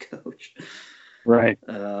great of a coach. Right.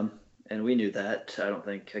 And we knew that. I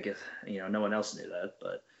guess no one else knew that,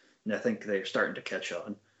 but I think they're starting to catch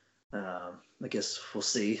on. I guess we'll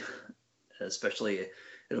see. Especially,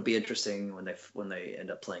 it'll be interesting when they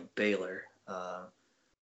end up playing Baylor.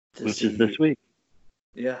 Which is this week.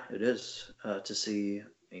 Yeah, it is, to see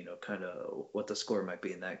kind of what the score might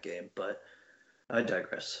be in that game. But I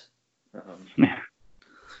digress.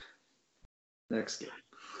 Next game.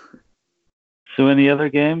 So any other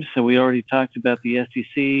games? So we already talked about the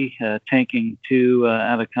SEC tanking 2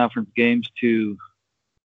 out-of-conference games to,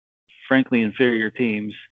 frankly, inferior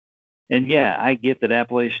teams. And, yeah, I get that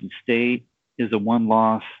Appalachian State is a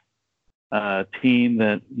one-loss team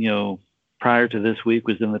that, prior to this week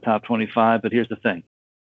was in the top 25. But here's the thing.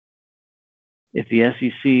 If the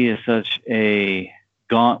SEC is such a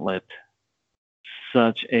gauntlet,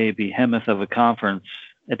 such a behemoth of a conference,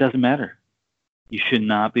 it doesn't matter. You should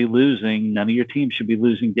not be losing. None of your teams should be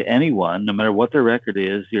losing to anyone, no matter what their record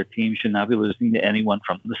is. Your team should not be losing to anyone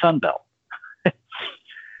from the Sun Belt.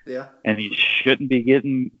 Yeah. And you shouldn't be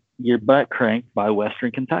getting your butt cranked by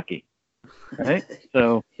Western Kentucky, right?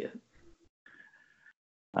 So, yeah.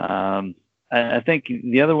 I think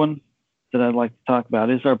the other one that I'd like to talk about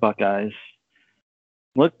is our Buckeyes.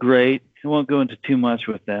 Look great. I won't go into too much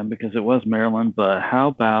with them because it was Maryland, but how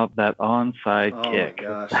about that onside kick? Oh,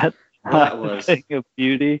 my gosh. That was a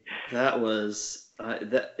beauty. That was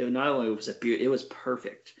that. Not only was it beauty, it was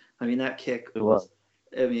perfect. I mean, that kick was.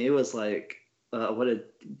 I mean, it was like what did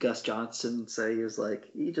Gus Johnson say? He was like,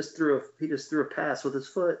 he just threw a pass with his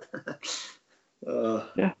foot.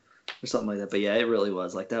 Yeah, or something like that. But yeah, it really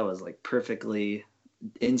was like that was like perfectly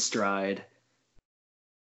in stride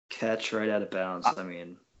catch right out of bounds. I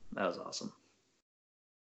mean, that was awesome.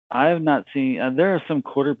 I have not seen. There are some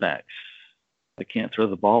quarterbacks that can't throw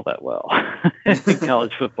the ball that well in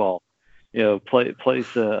college football.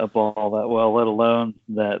 Place a ball that well, let alone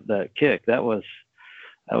that kick. That was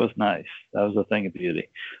nice. That was a thing of beauty.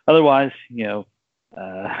 Otherwise,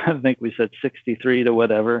 I think we said 63 to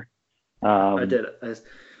whatever. I did.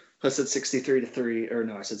 I said 63 to 3, or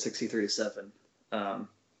no, I said 63 to 7.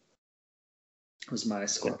 Was my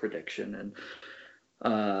score prediction, and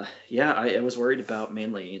I was worried about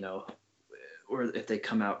mainly, or if they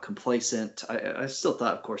come out complacent. I still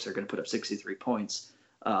thought, of course, they're going to put up 63 points,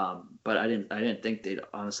 but I didn't think they'd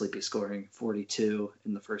honestly be scoring 42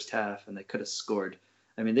 in the first half, and they could have scored.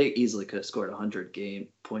 I mean, they easily could have scored 100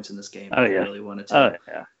 points in this game if they really wanted to. Oh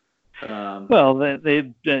yeah. Well, they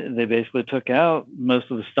basically took out most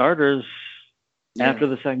of the starters after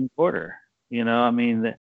the second quarter. I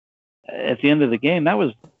mean, at the end of the game, that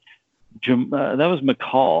was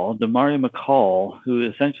McCall, Demario McCall, who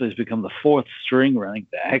essentially has become the 4th string running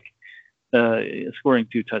back, scoring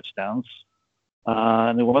 2 touchdowns.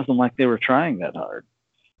 And it wasn't like they were trying that hard.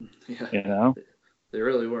 Yeah, You know? they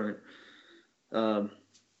really weren't. Um,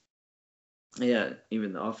 yeah,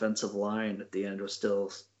 even the offensive line at the end was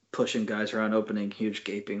still pushing guys around, opening huge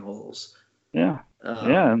gaping holes. Yeah.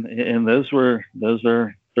 Yeah, Um, and those are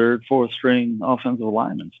third, fourth string offensive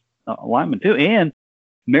linemen too. And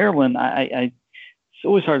Maryland, it's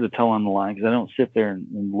always hard to tell on the line because I don't sit there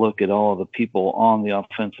and look at all of the people on the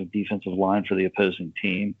offensive, defensive line for the opposing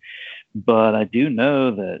team. But I do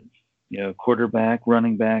know that, quarterback,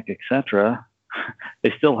 running back, etc.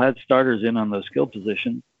 They still had starters in on those skill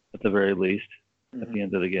positions at the very least at the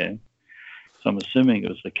end of the game. So I'm assuming it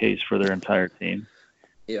was the case for their entire team.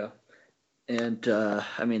 yeah. And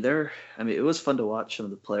it was fun to watch some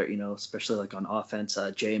of the players, especially like on offense.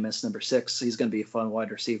 Jameis, number 6, he's going to be a fun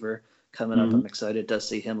wide receiver coming up. I'm excited to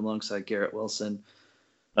see him alongside Garrett Wilson.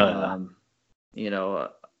 Yeah. You know,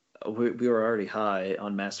 we were already high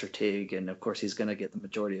on Master Teague, and of course he's going to get the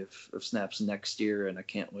majority of snaps next year, and I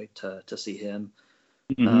can't wait to see him.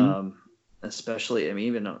 Especially,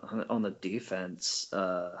 even on the defense,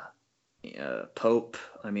 Pope.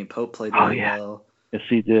 Pope played really well. Yes,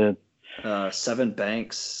 he did. Seven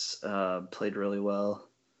Banks played really well,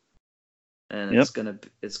 and it's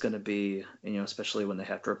gonna be, especially when they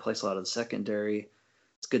have to replace a lot of the secondary.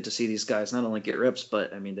 It's good to see these guys not only get reps,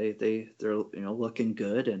 but they're looking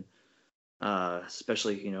good, and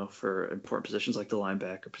especially for important positions like the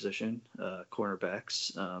linebacker position,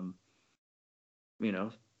 cornerbacks.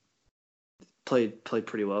 Played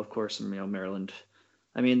pretty well, of course. And Maryland.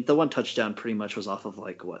 The one touchdown pretty much was off of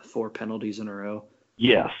 4 penalties in a row.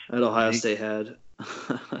 Yes. That Ohio State had.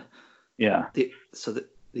 Yeah.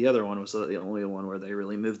 The other one was the only one where they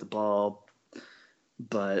really moved the ball.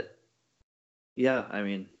 But yeah,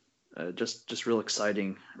 just real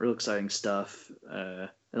exciting stuff. And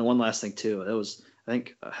one last thing too, that was, I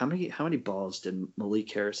think, how many balls did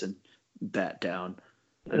Malik Harrison bat down?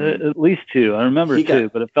 At least 2. I remember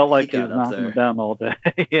 2, but it felt like he was knocking them down all day.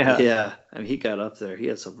 Yeah. Yeah. He got up there. He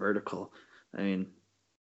had some vertical.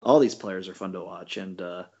 All these players are fun to watch, and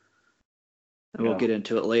we'll get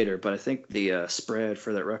into it later. But I think the spread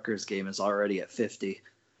for that Rutgers game is already at 50.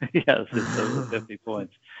 Yes, it's over 50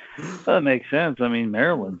 points. That makes sense.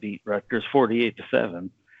 Maryland beat Rutgers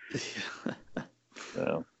 48-7.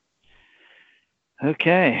 So,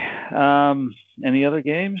 okay. Any other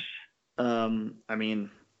games?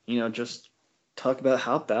 Just talk about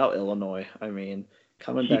how about Illinois.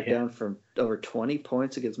 Coming back down from over 20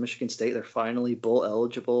 points against Michigan State, they're finally bowl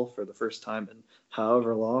eligible for the first time in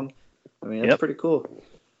however long. That's pretty cool.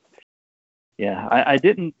 Yeah, I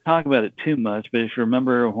didn't talk about it too much, but if you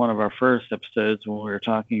remember one of our first episodes when we were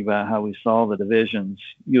talking about how we saw the divisions,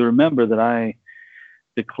 you remember that I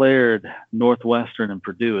declared Northwestern and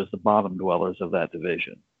Purdue as the bottom dwellers of that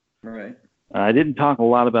division. Right. I didn't talk a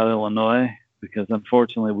lot about Illinois because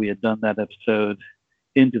unfortunately we had done that episode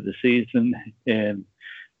into the season and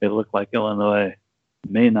it looked like Illinois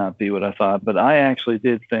may not be what I thought, but I actually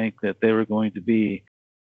did think that they were going to be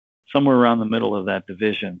somewhere around the middle of that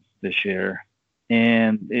division this year.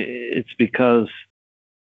 And it's because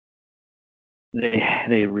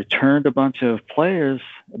they returned a bunch of players,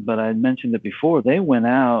 but I mentioned it before. They went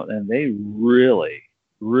out and they really,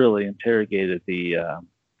 really interrogated the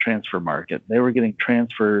transfer market. They were getting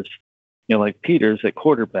transfers, like Peters at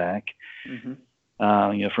quarterback,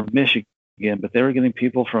 from Michigan, but they were getting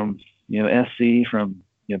people from, SC, from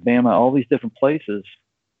Bama, all these different places,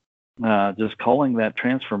 just calling that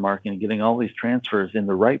transfer market and getting all these transfers in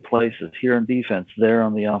the right places, here on defense, there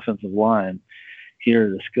on the offensive line, here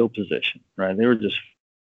at the skill position, right?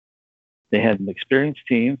 They had an experienced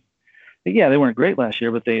team. But yeah, they weren't great last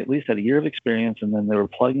year, but they at least had a year of experience, and then they were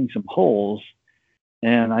plugging some holes.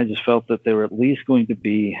 And I just felt that they were at least going to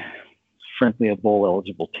be, frankly, a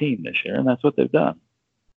bowl-eligible team this year, and that's what they've done.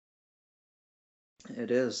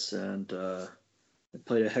 It is, and they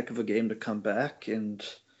played a heck of a game to come back, and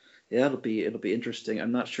yeah, it'll be interesting.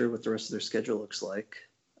 I'm not sure what the rest of their schedule looks like,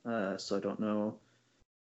 so I don't know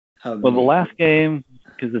how many. Well, the last game,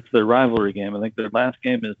 because it's their rivalry game, I think their last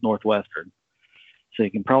game is Northwestern, so you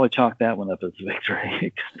can probably chalk that one up as a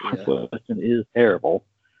victory. Northwestern is terrible.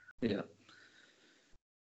 Yeah.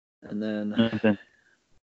 And then because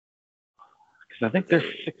I think there's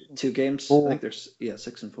 2 games. 4. I think there's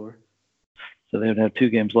 6 and 4. So they would have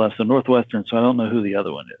 2 games left. So Northwestern. So I don't know who the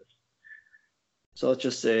other one is. So let's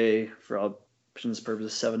just say, for all intents and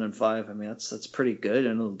purposes, 7 and 5. that's pretty good,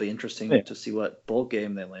 and it'll be interesting to see what bowl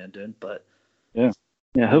game they land in. But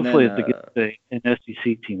hopefully it's an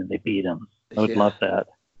SEC team and they beat them. I would love that.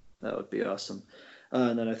 That would be awesome.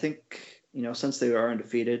 And then I think since they are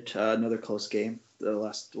undefeated, another close game. The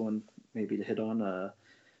last one maybe to hit on.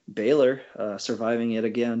 Baylor surviving it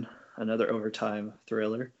again, another overtime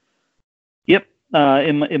thriller. Yep.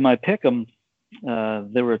 In my pick 'em,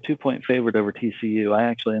 they were a 2-point favorite over TCU. I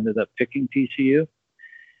actually ended up picking TCU,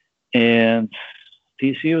 and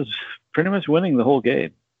TCU was pretty much winning the whole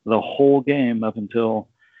game up until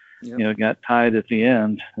it got tied at the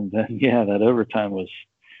end, and then that overtime was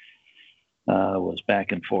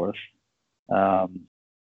back and forth. That's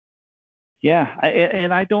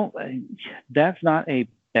not a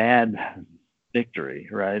bad victory,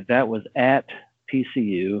 right? That was at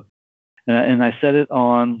TCU, and I said it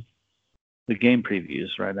on the game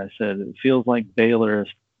previews, right? I said it feels like Baylor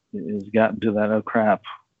has gotten to that, oh crap,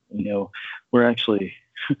 we're actually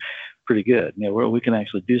pretty good. We can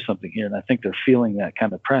actually do something here, and I think they're feeling that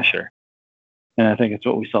kind of pressure, and I think it's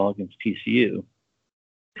what we saw against TCU.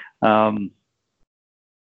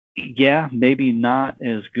 Maybe not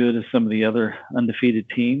as good as some of the other undefeated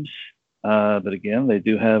teams, but again, they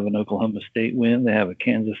do have an Oklahoma State win. They have a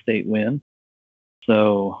Kansas State win.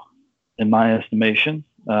 So, in my estimation,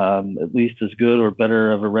 at least as good or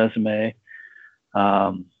better of a resume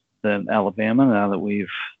than Alabama. Now that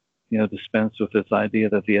we've dispensed with this idea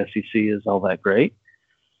that the SEC is all that great,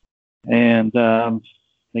 and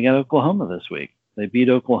they got Oklahoma this week. They beat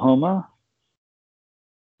Oklahoma.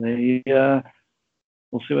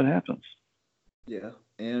 We'll see what happens. Yeah,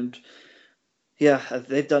 and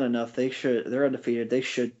they've done enough. They're undefeated. They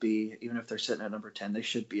should be, even if they're sitting at number 10, they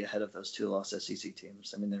should be ahead of those 2-loss SEC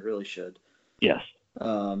teams. I mean, they really should. Yes.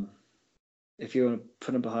 If you want to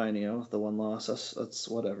put them behind, the one loss, that's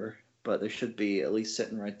whatever. But they should be at least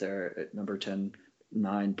sitting right there at number 10,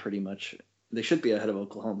 9, pretty much. They should be ahead of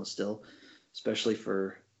Oklahoma still, especially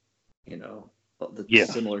for, the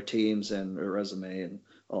similar teams and a resume and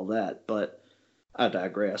all that. But I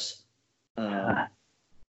digress.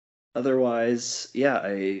 Otherwise,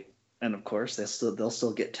 and of course they'll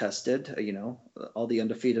still get tested. All the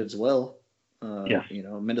undefeateds will.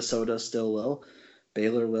 Minnesota still will.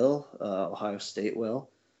 Baylor will. Ohio State will.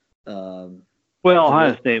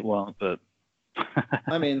 Ohio State won't, but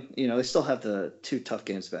I mean, they still have the 2 tough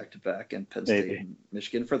games back to back, and Penn State and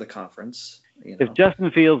Michigan for the conference. If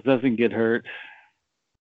Justin Fields doesn't get hurt,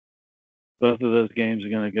 both of those games are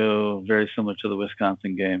going to go very similar to the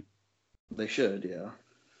Wisconsin game. They should, yeah.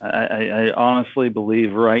 I honestly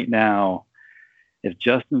believe right now, if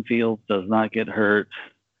Justin Fields does not get hurt,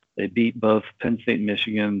 they beat both Penn State and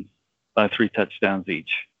Michigan by 3 touchdowns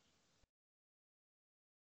each.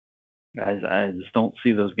 I just don't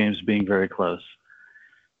see those games being very close.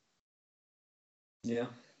 Yeah,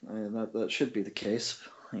 that should be the case.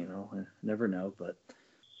 I never know, but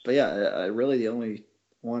really the only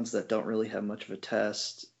ones that don't really have much of a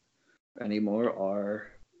test anymore are,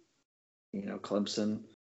 Clemson.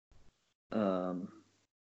 Who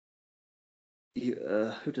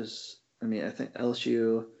does? I mean, I think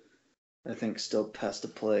LSU. I think still has to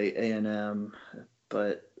play A&M,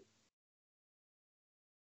 but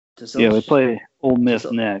we play Ole Miss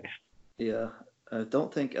next. Yeah, I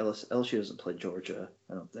don't think LSU doesn't play Georgia.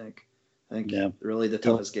 I don't think. I think really the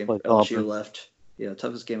toughest game for LSU left. Yeah,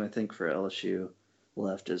 toughest game I think for LSU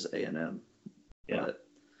left is A&M. Yeah.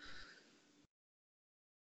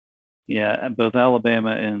 And both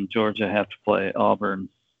Alabama and Georgia have to play Auburn.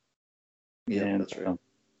 Yeah, that's right.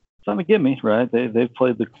 It's a gimme, right? They've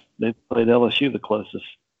played LSU the closest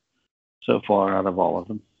so far out of all of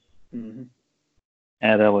them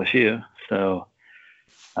at LSU. So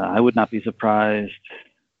I would not be surprised.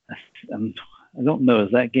 I don't know.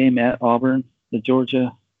 Is that game at Auburn, the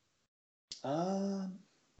Georgia? I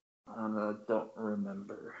don't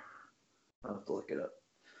remember. I'll have to look it up.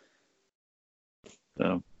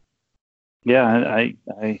 So,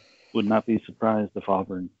 I would not be surprised if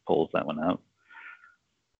Auburn pulls that one out.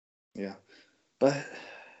 Yeah, but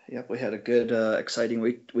we had a good, exciting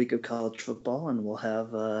week of college football, and we'll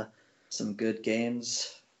have some good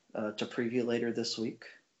games to preview later this week.